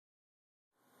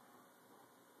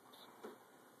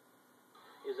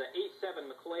8-7,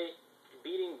 McClay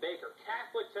beating Baker.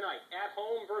 Catholic tonight, at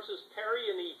home versus Perry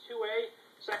in the 2A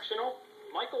sectional.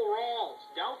 Michael Rawls,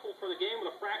 doubtful for the game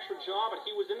with a fractured jaw, but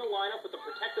he was in the lineup with the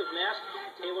protective mask.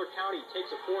 Taylor County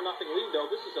takes a 4-0 lead, though.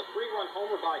 This is a 3-run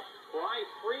homer by Bry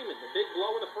Freeman, the big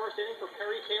blow in the first inning for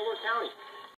Perry Taylor County.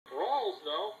 Rawls,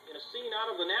 though, in a scene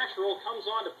out of the natural, comes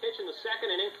on to pitch in the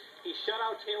second inning. He shut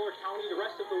out Taylor County the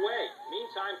rest of the way.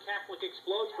 Meantime, Catholic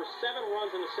explodes for 7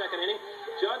 runs in the second inning.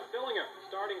 Judd Fillinger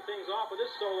starting things off with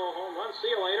his solo home run. See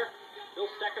you later. Bill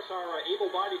Steckus, our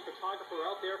able-bodied photographer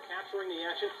out there capturing the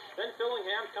action. Then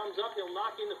Fillingham comes up. He'll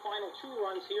knock in the final 2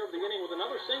 runs here of the inning with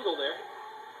another single there.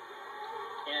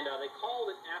 And they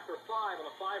called it after 5 on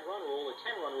a 5-run rule, a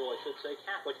 10-run rule, I should say.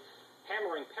 Catholic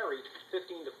hammering Perry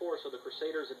 15-4, so the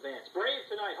Crusaders advance. Brave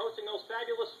tonight hosting those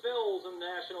fabulous Phils in the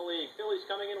National League. Phillies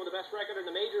coming in with the best record in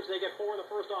the majors. They get 4 in the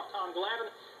first off Tom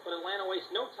Glavine, but Atlanta wastes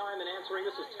no time in answering.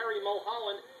 This is Terry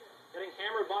Mulholland getting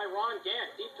hammered by Ron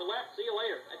Gant. Deep to left. See you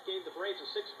later. That gave the Braves a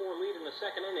 6-4 lead in the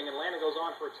second inning. Atlanta goes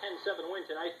on for a 10-7 win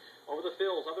tonight over the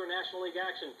Phils. Other National League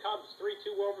action. Cubs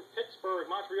 3-2 over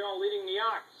Pittsburgh. Montreal leading New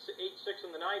York 8-6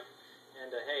 in the ninth.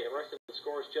 And hey, the rest of the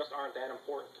scores just aren't that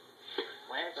important.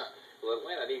 Lance? Well,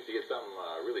 Atlanta needs to get something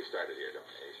really started here, don't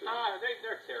they?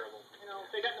 They're terrible. You know,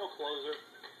 they got no closer.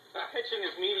 Pitching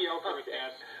is mediocre at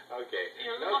best. Okay.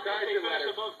 You No know, cards they are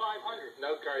finish better. above 500.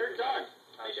 No cards They're are done. better.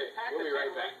 They Okay. should pack We'll the be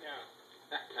right tent back. right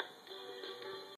now.